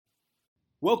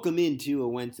Welcome into a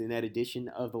Wednesday night edition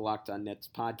of the Locked On Nets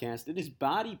podcast. It is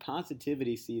body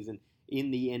positivity season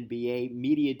in the NBA.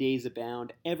 Media days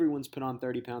abound. Everyone's put on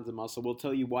 30 pounds of muscle. We'll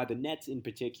tell you why the Nets in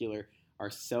particular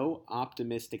are so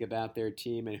optimistic about their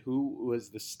team and who was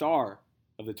the star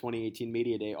of the 2018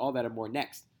 Media Day. All that and more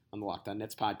next on the Locked On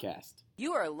Nets podcast.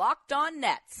 You are Locked On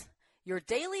Nets, your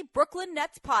daily Brooklyn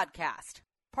Nets podcast.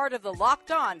 Part of the Locked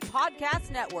On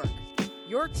Podcast Network,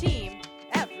 your team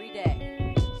every day.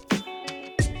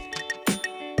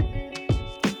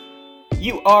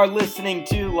 You are listening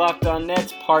to Locked On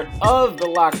Nets, part of the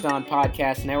Locked On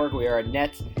Podcast Network. We are a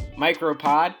Nets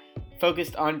micropod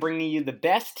focused on bringing you the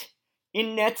best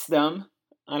in Netsdom.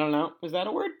 I don't know, is that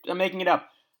a word? I'm making it up.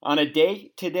 On a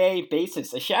day-to-day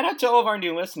basis. A shout out to all of our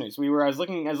new listeners. I was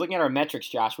looking at our metrics,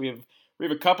 Josh. We have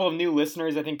a couple of new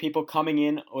listeners. I think people coming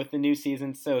in with the new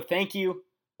season. So thank you.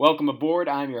 Welcome aboard.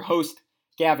 I'm your host,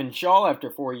 Gavin Shaw.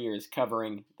 After 4 years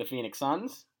covering the Phoenix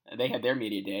Suns. They had their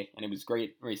media day, and it was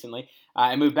great recently.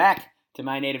 I moved back to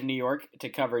my native New York to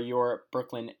cover your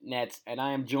Brooklyn Nets, and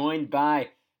I am joined by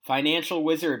financial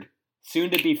wizard,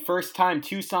 soon-to-be first-time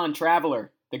Tucson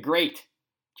traveler, the great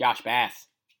Josh Bass.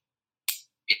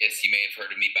 Yes, you may have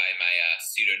heard of me by my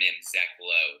pseudonym Zach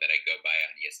Lowe that I go by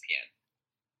on ESPN.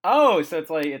 Oh, so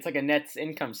it's like a Nets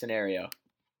income scenario.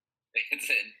 It's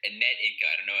a net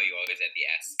income. I don't know why you always add the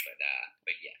S,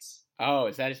 but yes. Oh,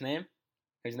 is that his name?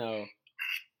 There's no.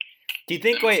 Do you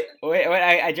think? Wait.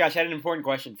 Josh, I had an important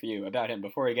question for you about him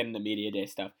before we get into media day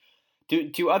stuff.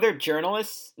 Do other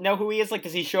journalists know who he is? Like,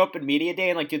 does he show up at media day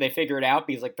and like do they figure it out?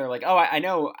 Because like they're like, oh, I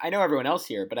know everyone else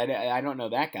here, but I don't know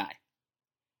that guy.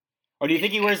 Or do you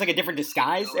think he wears like a different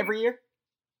disguise every year?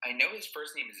 I know his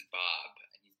first name is Bob,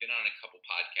 and he's been on a couple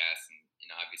podcasts,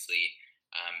 and obviously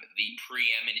the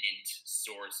preeminent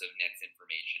source of Nets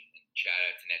information. And shout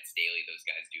out to Nets Daily; those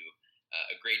guys do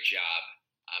a great job.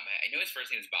 I know his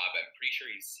first name is Bob. I'm pretty sure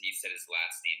he said his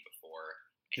last name before,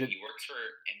 and he works for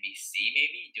NBC,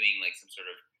 maybe doing like some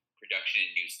sort of production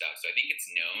and news stuff. So I think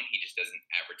it's known. He just doesn't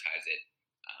advertise it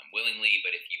willingly.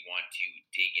 But if you want to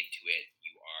dig into it,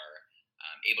 you are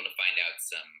able to find out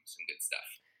some good stuff.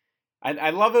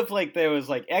 I love if like there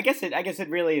was like I guess it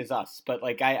really is us, but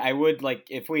like I would like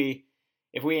if we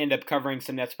end up covering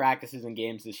some Nets practices and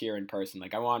games this year in person,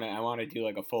 like I want to do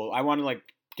like a full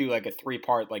do like a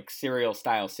 3-part like serial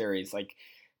style series, like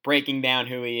breaking down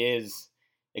who he is,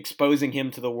 exposing him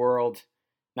to the world,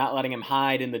 not letting him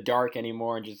hide in the dark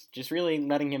anymore, and just really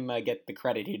letting him get the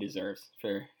credit he deserves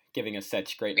for giving us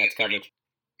such great Nets coverage.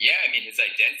 Yeah, I mean his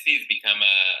identity has become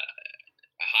a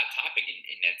hot topic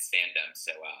in Nets fandom,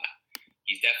 so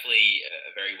he's definitely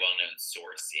a very well-known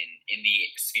source in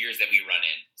the spheres that we run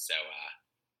in.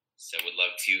 So would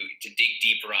love to dig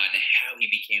deeper on how he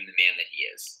became the man that he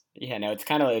is. Yeah, no,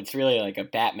 it's really like a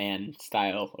Batman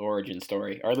style origin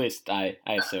story, or at least I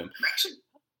assume.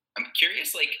 I'm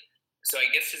curious, like, so I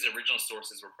guess his original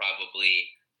sources were probably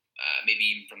maybe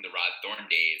even from the Rod Thorn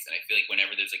days, and I feel like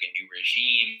whenever there's like a new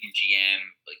regime, GM,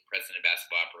 like president of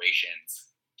basketball operations,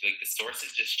 do like the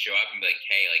sources just show up and be like,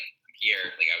 hey, like I'm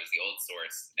here, like I was the old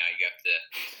source, now you have to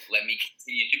let me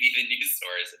continue to be the new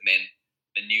source, and then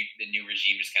the new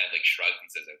regime just kind of like shrugs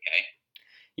and says, okay.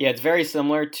 Yeah, it's very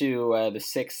similar to the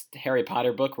 6th Harry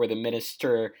Potter book where the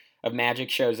Minister of Magic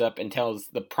shows up and tells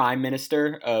the Prime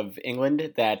Minister of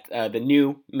England that the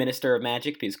new Minister of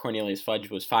Magic, because Cornelius Fudge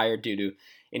was fired due to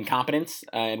incompetence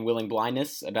and willing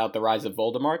blindness about the rise of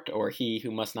Voldemort, or he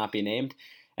who must not be named.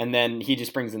 And then he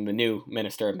just brings in the new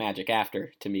Minister of Magic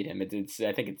after to meet him. I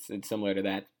think it's similar to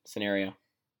that scenario.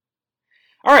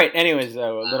 All right. Anyways,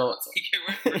 a little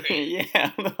yeah,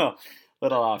 a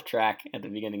little off track at the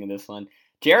beginning of this one.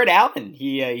 Jarrett Allen,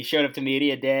 he showed up to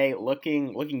media day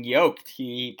looking yoked.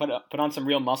 He put on some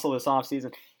real muscle this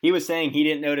offseason. He was saying he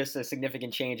didn't notice a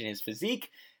significant change in his physique,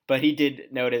 but he did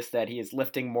notice that he is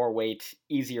lifting more weight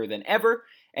easier than ever,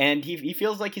 and he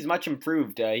feels like he's much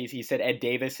improved. He said Ed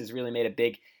Davis has really made a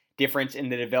big difference in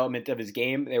the development of his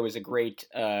game. There was a great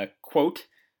quote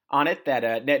on it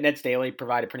that Nets Daily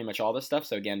provided pretty much all this stuff.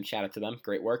 So again, shout out to them,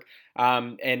 great work.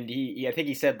 And I think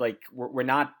he said like we're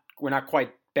not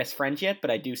quite best friends yet,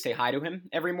 but I do say hi to him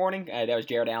every morning. That was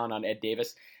Jarrett Allen on Ed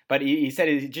Davis. But he said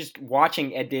he's just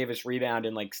watching Ed Davis rebound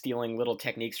and like stealing little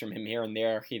techniques from him here and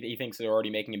there. He thinks they're already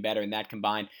making him better, and that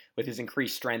combined with his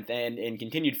increased strength and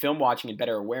continued film watching and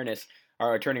better awareness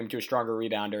are turning him to a stronger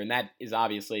rebounder. And that is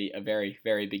obviously a very,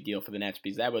 very big deal for the Nets,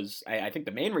 because that was, I think,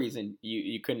 the main reason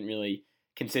you couldn't really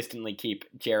consistently keep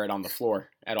Jarrett on the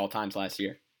floor at all times last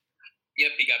year.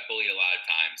 Yep, he got bullied a lot of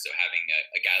times. So having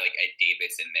a guy like Ed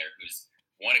Davis in there who's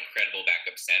one, a credible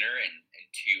backup center, and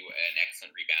two, an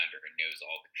excellent rebounder and knows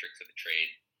all the tricks of the trade,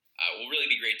 will really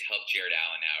be great to help Jared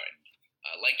Allen out.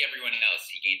 And like everyone else,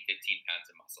 he gained 15 pounds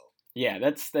of muscle. Yeah,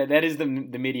 that is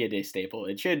the media day staple.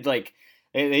 It should like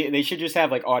they should just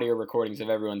have like audio recordings of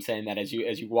everyone saying that as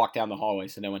you walk down the hallway,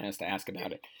 so no one has to ask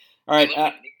about it. All right.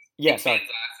 Yeah, sorry.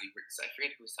 Last week, I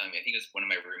forget who was telling me. I think it was one of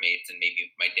my roommates and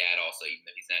maybe my dad also, even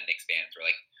though he's not a Knicks fan. We're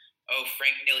like, "Oh,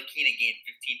 Frank Ntilikina gained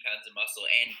 15 pounds of muscle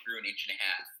and grew an inch and a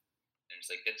half." And it's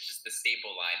like that's just the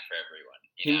staple line for everyone,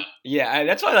 you know? Yeah,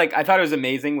 that's why like I thought it was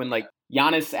amazing when like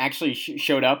Giannis actually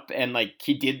showed up and like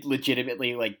he did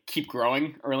legitimately like keep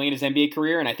growing early in his NBA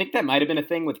career, and I think that might have been a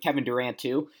thing with Kevin Durant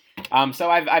too.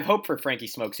 So I've hoped for Frankie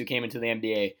Smokes, who came into the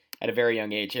NBA at a very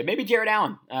young age. And maybe Jared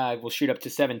Allen will shoot up to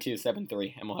 7'2",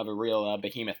 7'3", and we'll have a real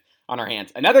behemoth on our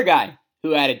hands. Another guy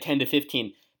who added 10 to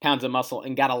 15 pounds of muscle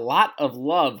and got a lot of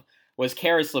love was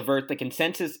Caris LeVert. The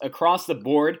consensus across the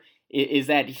board is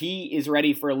that he is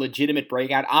ready for a legitimate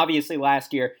breakout. Obviously,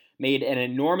 last year made an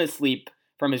enormous leap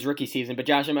from his rookie season. But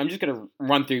Josh, I'm just going to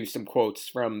run through some quotes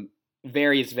from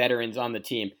various veterans on the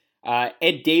team.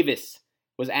 Ed Davis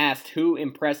was asked who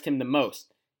impressed him the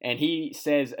most. And he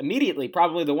says immediately,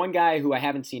 probably the one guy who I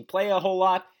haven't seen play a whole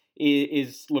lot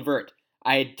is LeVert.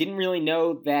 I didn't really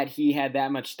know that he had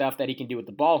that much stuff that he can do with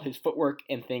the ball, his footwork,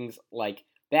 and things like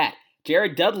that.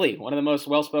 Jared Dudley, one of the most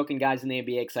well-spoken guys in the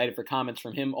NBA, excited for comments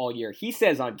from him all year. He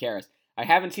says on Caris, I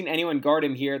haven't seen anyone guard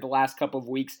him here the last couple of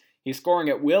weeks. He's scoring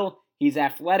at will. He's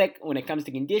athletic when it comes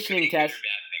to conditioning tests.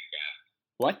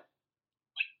 What?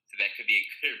 So that could be a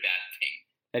good or bad thing.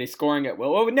 That he's scoring at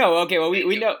will. Oh no, okay. Well,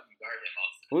 we know.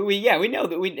 We know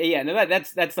that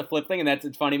that's the flip thing, and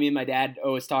it's funny. Me and my dad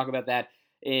always talk about that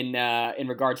in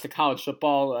regards to college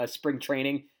football, spring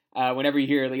training. Whenever you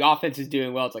hear the offense is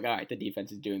doing well, it's like, all right, the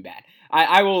defense is doing bad.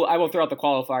 I will throw out the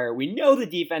qualifier. We know the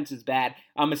defense is bad.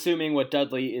 I'm assuming what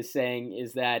Dudley is saying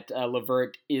is that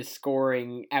LeVert is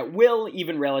scoring at will,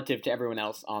 even relative to everyone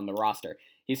else on the roster.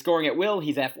 He's scoring at will.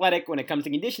 He's athletic. When it comes to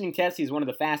conditioning tests, he's one of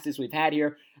the fastest we've had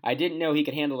here. I didn't know he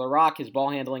could handle the rock. His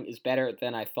ball handling is better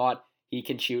than I thought. He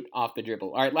can shoot off the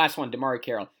dribble. All right, last one, DeMarre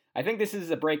Carroll. I think this is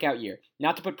a breakout year.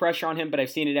 Not to put pressure on him, but I've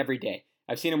seen it every day.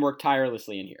 I've seen him work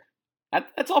tirelessly in here.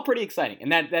 That's all pretty exciting.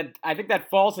 And that I think that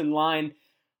falls in line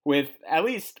with at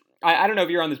least, I don't know if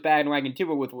you're on this bandwagon too,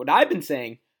 but with what I've been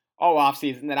saying all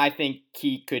offseason, that I think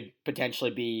he could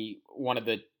potentially be one of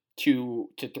the 2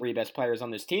 to 3 best players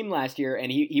on this team last year. And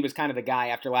he was kind of the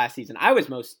guy after last season I was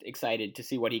most excited to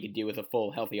see what he could do with a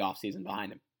full, healthy offseason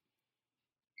behind him.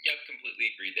 Yep,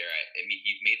 completely agreed there. I mean,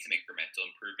 he made some incremental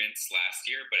improvements last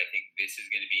year, but I think this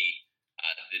is going to be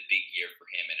the big year for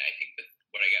him. And I think that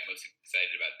what I got most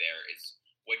excited about there is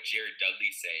what Jared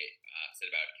Dudley said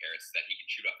about Caris, that he can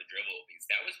shoot off the dribble, because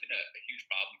that was been a huge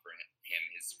problem for him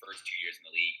his first 2 years in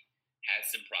the league. Has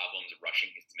some problems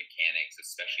rushing his mechanics,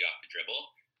 especially off the dribble.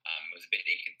 Was a bit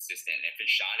inconsistent. And if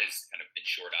his shot has kind of been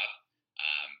short up,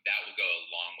 that will go a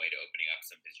long way to opening up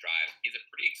some of his drives. He has a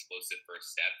pretty explosive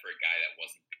first step for a guy that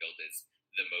wasn't billed as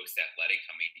the most athletic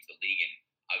coming into the league, and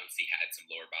obviously had some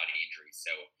lower body injuries.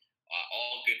 So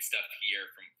all good stuff here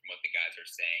from what the guys are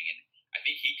saying, and I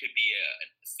think he could be a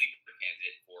sleeper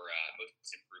candidate for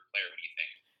most improved player. What do you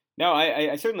think? No,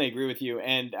 I certainly agree with you,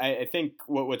 and I think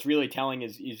what's really telling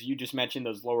is you just mentioned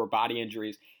those lower body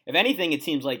injuries. If anything, it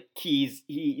seems like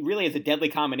he really has a deadly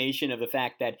combination of the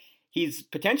fact that he's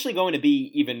potentially going to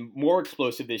be even more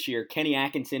explosive this year. Kenny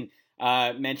Atkinson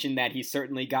mentioned that he's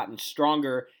certainly gotten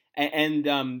stronger, and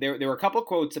there were a couple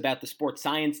quotes about the sports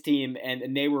science team,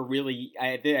 and they were really,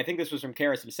 I think this was from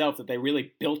Caris himself, that they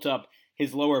really built up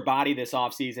his lower body this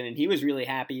offseason, and he was really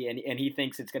happy, and he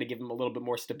thinks it's going to give him a little bit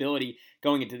more stability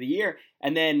going into the year.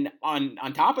 And then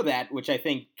on top of that, which I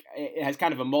think has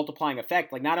kind of a multiplying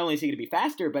effect, like not only is he going to be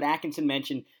faster, but Atkinson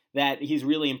mentioned that he's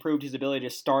really improved his ability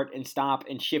to start and stop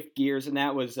and shift gears, and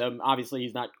that was obviously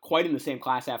he's not quite in the same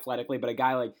class athletically, but a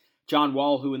guy like John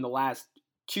Wall, who in the last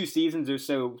 2 seasons or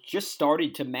so just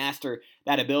started to master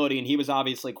that ability, and he was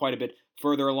obviously quite a bit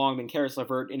further along than Caris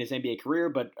LeVert in his NBA career,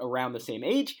 but around the same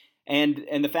age. And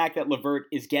the fact that LeVert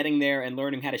is getting there and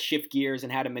learning how to shift gears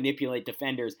and how to manipulate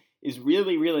defenders is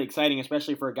really, really exciting,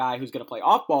 especially for a guy who's going to play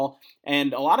off ball,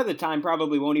 and a lot of the time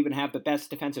probably won't even have the best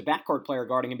defensive backcourt player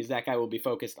guarding him, because that guy will be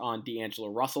focused on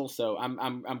D'Angelo Russell. So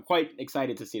I'm quite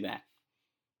excited to see that.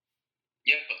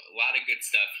 Yep, a lot of good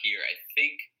stuff here. I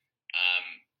think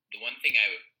the one thing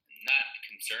I'm not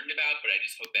concerned about, but I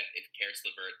just hope that if Caris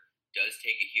LeVert does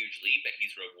take a huge leap, that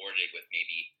he's rewarded with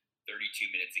maybe 32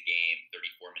 minutes a game,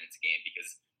 34 minutes a game,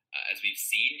 because as we've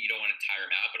seen, you don't want to tire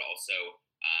him out, but also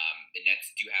the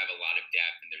Nets do have a lot of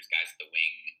depth, and there's guys at the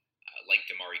wing like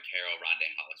DeMarre Carroll,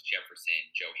 Rondae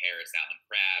Hollis-Jefferson, Joe Harris, Allen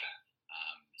Crabbe.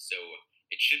 So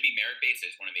it should be merit-based. I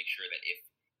just want to make sure that if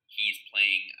he's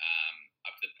playing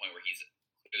up to the point where he's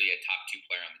clearly a top 2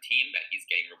 player on the team, that he's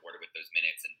getting rewarded with those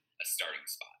minutes and a starting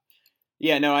spot.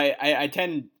 Yeah, no, I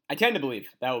tend to believe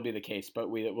that will be the case, but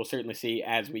we'll certainly see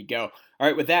as we go. All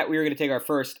right, with that, we are going to take our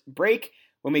first break.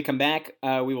 When we come back,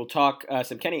 we will talk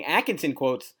some Kenny Atkinson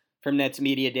quotes from Nets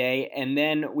Media Day, and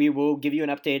then we will give you an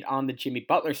update on the Jimmy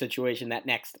Butler situation. That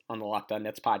next on the Locked On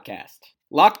Nets podcast.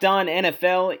 Locked On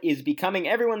NFL is becoming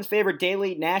everyone's favorite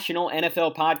daily national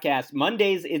NFL podcast.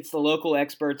 Mondays, it's the local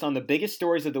experts on the biggest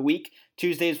stories of the week.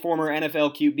 Tuesdays, former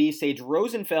NFL QB Sage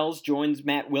Rosenfels joins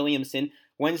Matt Williamson.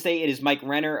 Wednesday, it is Mike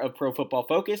Renner of Pro Football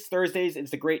Focus. Thursdays,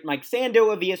 it's the great Mike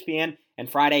Sando of ESPN. And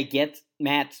Friday, get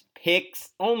Matt's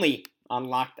picks only on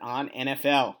Locked On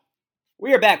NFL.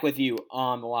 We are back with you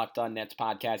on the Locked On Nets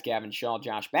podcast. Gavin Shaw,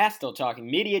 Josh Bass, still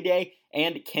talking Media Day,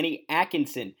 and Kenny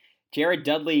Atkinson. Jared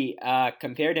Dudley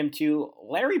compared him to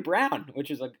Larry Brown, which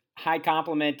is a high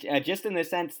compliment, just in the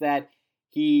sense that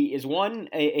he is, one,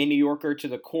 a New Yorker to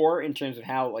the core in terms of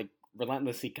how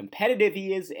relentlessly competitive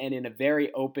he is and in a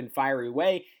very open, fiery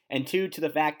way, and two, to the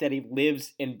fact that he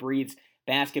lives and breathes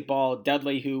basketball.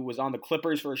 Dudley, who was on the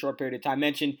Clippers for a short period of time,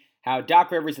 mentioned how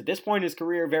Doc Rivers, at this point in his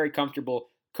career, very comfortable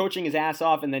coaching his ass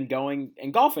off and then going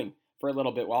and golfing for a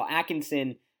little bit, while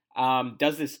Atkinson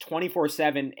does this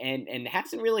 24/7 and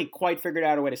hasn't really quite figured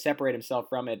out a way to separate himself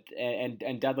from it.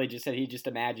 And Dudley just said he just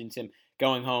imagines him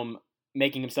going home,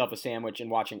 making himself a sandwich and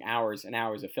watching hours and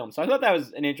hours of film. So I thought that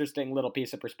was an interesting little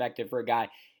piece of perspective for a guy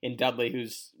in Dudley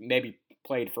who's maybe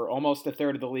played for almost a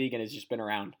third of the league and has just been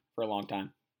around for a long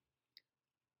time.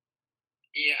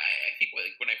 Yeah, I think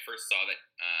when I first saw that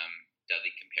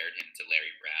Dudley compared him to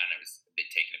Larry Brown, I was a bit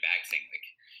taken aback, saying,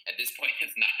 at this point,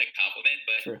 it's not a compliment,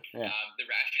 but True, yeah. The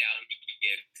rationale he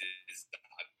gives is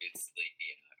obviously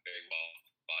very well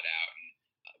thought out. And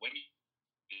when he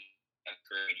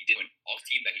did win all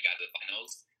team that he got to the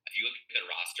finals, if you look at the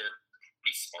roster,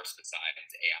 pretty sparse besides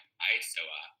AI. So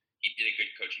he did a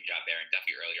good coaching job there, and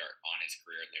definitely earlier on his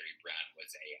career, Larry Brown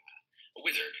was a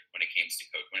wizard when it comes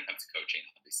to coaching.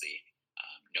 Obviously,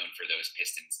 known for those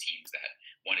Pistons teams that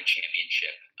won a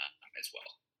championship as well.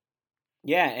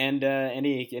 Yeah, and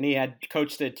he had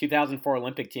coached the 2004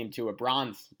 Olympic team to a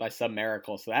bronze by some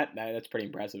miracle, so that's pretty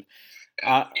impressive.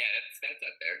 Yeah, that's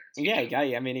up there. Yeah,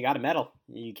 he got a medal.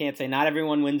 You can't say not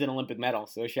everyone wins an Olympic medal.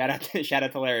 So shout out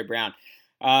to Larry Brown.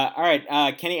 All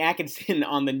right, Kenny Atkinson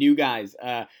on the new guys.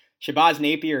 Shabazz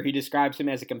Napier, he describes him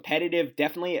as a competitive,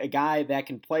 definitely a guy that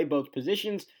can play both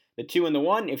positions. The 2 and the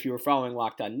 1, if you were following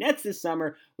Locked On Nets this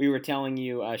summer, we were telling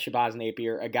you Shabazz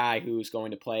Napier, a guy who's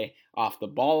going to play off the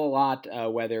ball a lot,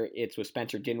 whether it's with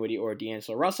Spencer Dinwiddie or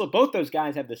D'Angelo Russell. Both those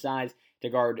guys have the size to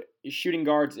guard shooting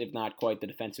guards, if not quite the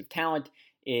defensive talent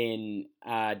in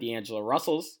D'Angelo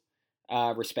Russell's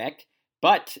respect.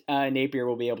 But Napier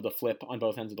will be able to flip on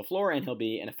both ends of the floor, and he'll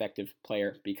be an effective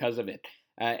player because of it.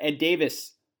 Ed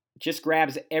Davis just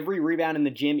grabs every rebound in the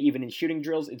gym, even in shooting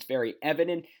drills. It's very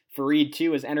evident. Faried,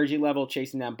 too, his energy level,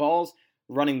 chasing down balls,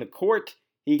 running the court.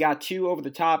 He got 2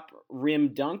 over-the-top rim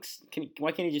dunks.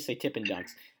 Why can't he just say tip and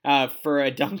dunks? For a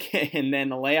dunk and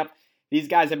then a layup. These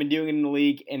guys have been doing it in the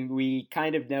league, and we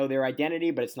kind of know their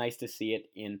identity, but it's nice to see it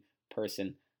in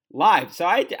person live. So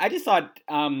I just thought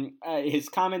his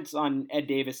comments on Ed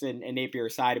Davis and Napier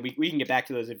aside, we can get back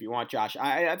to those if you want, Josh.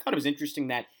 I thought it was interesting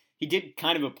that he did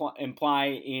kind of imply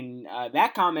in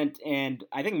that comment, and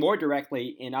I think more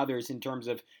directly in others in terms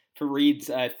of Faried's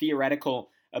theoretical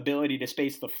ability to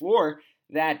space the floor,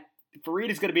 that Faried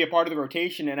is going to be a part of the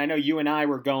rotation. And I know you and I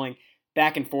were going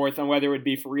back and forth on whether it would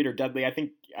be Faried or Dudley. I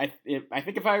think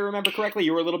if I remember correctly,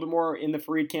 you were a little bit more in the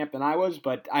Faried camp than I was.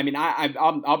 But I mean,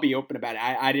 I'll be open about it.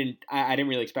 I didn't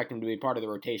really expect him to be part of the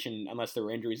rotation unless there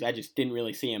were injuries. I just didn't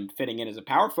really see him fitting in as a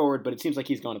power forward. But it seems like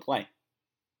he's going to play.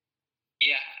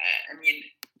 Yeah, I mean,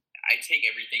 I take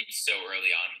everything so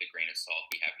early on with a grain of salt.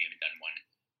 We haven't even done one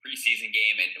preseason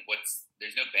game, and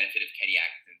there's no benefit of Kenny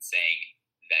Atkinson saying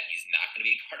that he's not going to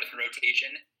be part of the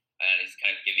rotation. He's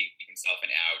kind of giving himself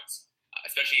an out,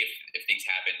 especially if things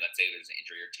happen. Let's say there's an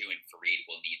injury or two, and Faried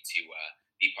will need to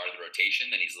be part of the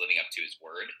rotation. Then he's living up to his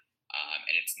word,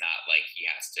 and it's not like he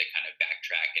has to kind of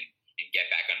backtrack and get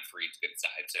back on Faried's good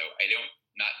side. So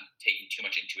not taking too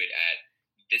much into it at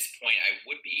this point. I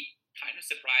would be kind of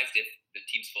surprised if the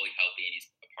team's fully healthy and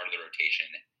he's a part of the rotation.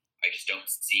 I just don't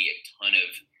see a ton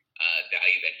of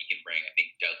value that he can bring. I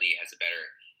think Dudley has a better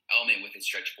element with his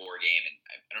stretch four game, and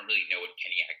I don't really know what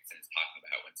Kenny Atkinson is talking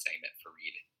about when saying that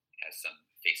Faried has some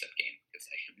face-up game, because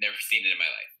I've never seen it in my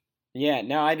life. Yeah,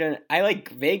 no, I don't. I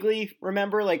vaguely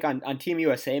remember on Team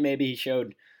USA maybe he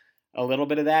showed a little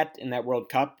bit of that in that World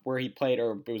Cup where he played,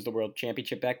 or it was the World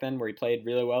Championship back then where he played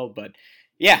really well. But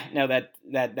Yeah, no,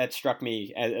 that struck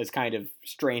me as kind of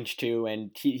strange too.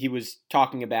 And he was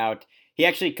talking about, he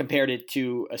actually compared it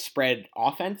to a spread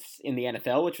offense in the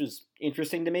NFL, which was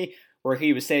interesting to me, where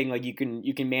he was saying like you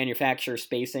can manufacture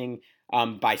spacing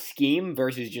by scheme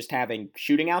versus just having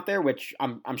shooting out there, which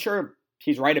I'm sure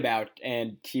he's right about,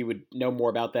 and he would know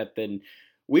more about that than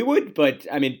we would. But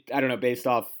I mean, I don't know, based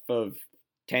off of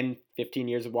 10, 15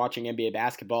 years of watching NBA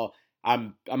basketball,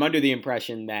 I'm under the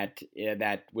impression that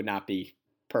that would not be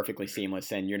perfectly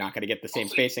seamless, and you're not going to get the same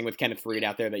Also, spacing with Kenneth Faried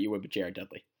out there that you would with Jared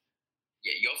Dudley.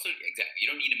 yeah, you also exactly you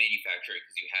don't need to manufacture it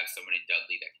because you have someone in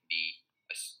Dudley that can be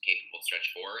a capable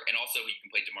stretch four, and also you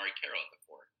can play Damari Carroll at the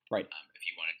four, Right. If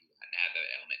you want to do that and have that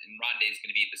element. And Rondé is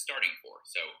going to be the starting four,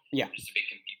 so Yeah. I'm just a bit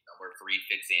confused on where Faried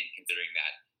fits in, considering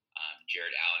that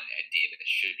Jared Allen and Ed Davis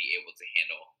should be able to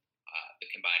handle the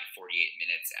combined 48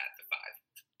 minutes at the five.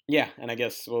 Yeah, and I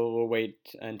guess we'll wait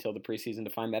until the preseason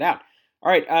to find that out.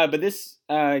 All right, but this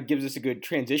gives us a good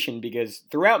transition because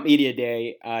throughout media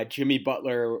day, Jimmy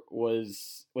Butler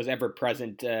was ever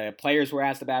present. Players were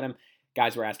asked about him.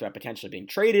 Guys were asked about potentially being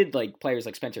traded. Like players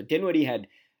like Spencer Dinwiddie had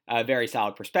a very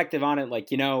solid perspective on it. Like,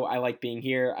 I like being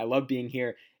here. I love being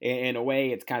here. In a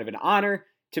way, it's kind of an honor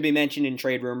to be mentioned in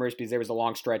trade rumors because there was a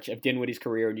long stretch of Dinwiddie's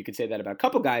career, and you could say that about a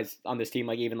couple guys on this team,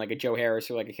 like even like a Joe Harris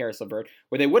or like a Karis LeVert,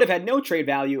 where they would have had no trade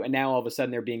value, and now all of a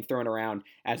sudden they're being thrown around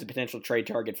as a potential trade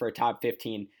target for a top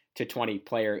 15 to 20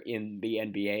 player in the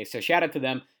NBA. So shout out to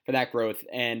them for that growth.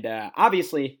 And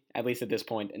obviously, at least at this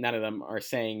point, none of them are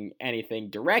saying anything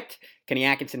direct. Kenny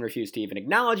Atkinson refused to even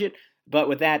acknowledge it. But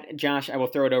with that, Josh, I will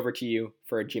throw it over to you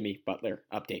for a Jimmy Butler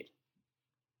update.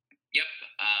 Yep.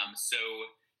 So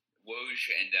Woj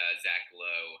and Zach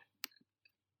Lowe.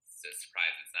 It's a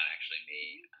surprise it's not actually me.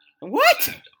 What?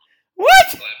 What?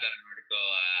 I've done an article.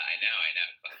 I know.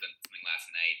 I've done something last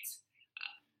night.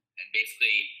 And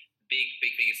basically, big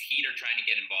thing is Heat are trying to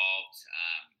get involved.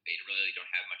 They really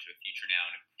don't have much of a future now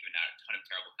and have given out a ton of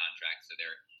terrible contracts. So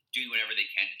they're doing whatever they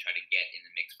can to try to get in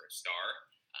the mix for a star.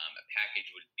 A package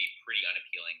would be pretty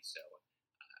unappealing. So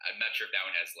I'm not sure if that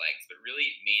one has legs. But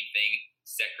really, main thing,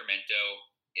 Sacramento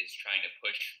is trying to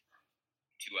push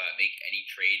to make any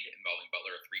trade involving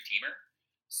Butler a three-teamer.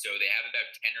 So they have about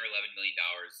 $10 or $11 million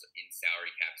in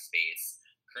salary cap space.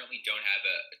 Currently don't have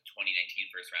a 2019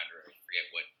 first rounder. I forget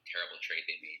what terrible trade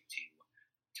they made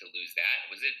to lose that.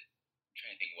 Was it? I'm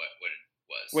trying to think what it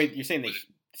was. Wait, you're saying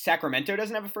Sacramento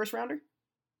doesn't have a first rounder?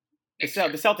 The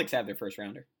Celtics have their first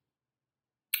rounder.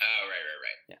 Oh,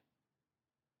 right. Yeah.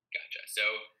 Gotcha. So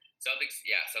Celtics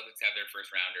have their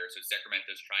first rounder. So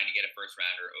Sacramento's trying to get a first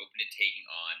rounder, open to taking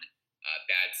on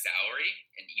bad salary,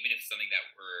 and even if something that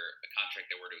were a contract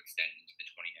that were to extend into the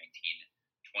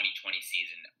 2019-2020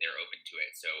 season, they're open to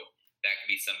it. So that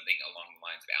could be something along the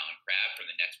lines of Alan Crabb from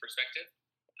the Nets perspective,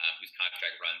 whose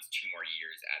contract runs 2 more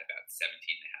years at about $17.5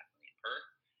 million per.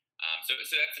 So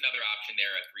that's another option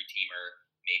there, a three-teamer.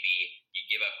 Maybe you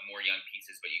give up more young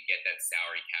pieces, but you get that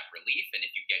salary cap relief. And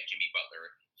if you get Jimmy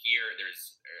Butler here,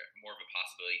 there's more of a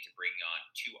possibility to bring on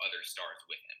 2 other stars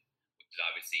with him, which is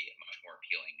obviously much more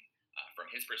appealing from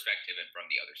his perspective and from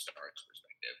the other stars'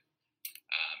 perspective.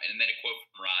 And then a quote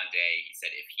from Rondé, he said,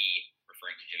 if he,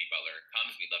 referring to Jimmy Butler,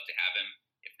 comes, we'd love to have him.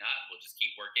 If not, we'll just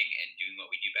keep working and doing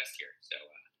what we do best here. So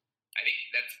I think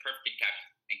that's perfect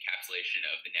encapsulation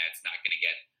of the Nets not going to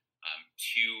get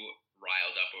too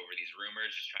riled up over these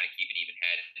rumors, just trying to keep an even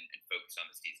head and focus on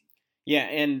the season. Yeah,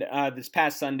 and this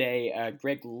past Sunday,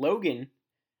 Greg Logan,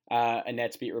 a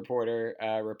Nets beat reporter,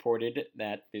 reported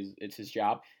that it's his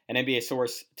job. An NBA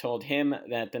source told him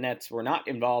that the Nets were not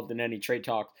involved in any trade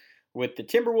talk with the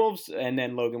Timberwolves, and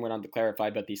then Logan went on to clarify,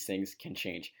 but these things can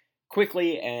change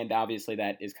quickly, and obviously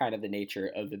that is kind of the nature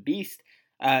of the beast.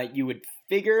 You would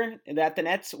figure that the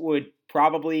Nets would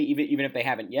probably, even if they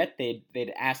haven't yet,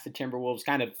 they'd ask the Timberwolves,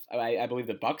 kind of, I believe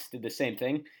the Bucks did the same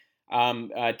thing,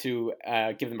 to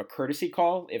give them a courtesy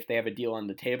call if they have a deal on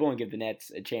the table and give the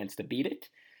Nets a chance to beat it.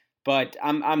 But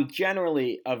I'm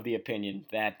generally of the opinion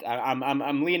that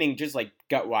I'm leaning just like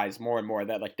gut wise more and more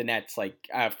that like the Nets, like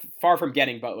far from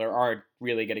getting Butler, are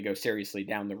really going to go seriously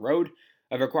down the road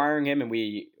of acquiring him, and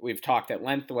we've talked at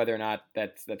length whether or not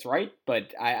that's right,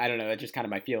 but I don't know, that's just kind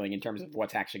of my feeling in terms of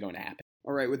what's actually going to happen.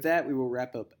 All right, with that, we will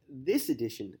wrap up this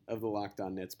edition of the Locked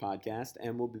On Nets podcast,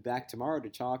 and we'll be back tomorrow to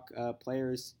talk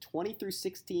players 20 through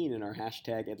 16 in our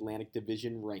hashtag Atlantic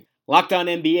Division rank. Locked On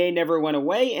NBA never went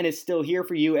away and is still here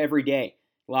for you every day.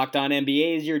 Locked On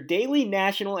NBA is your daily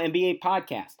national NBA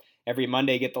podcast. Every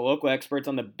Monday, get the local experts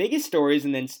on the biggest stories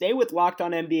and then stay with Locked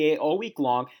On NBA all week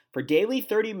long for daily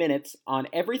 30 minutes on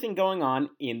everything going on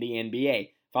in the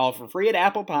NBA. Follow for free at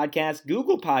Apple Podcasts,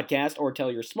 Google Podcasts, or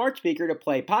tell your smart speaker to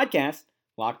play podcast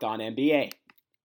Locked On NBA.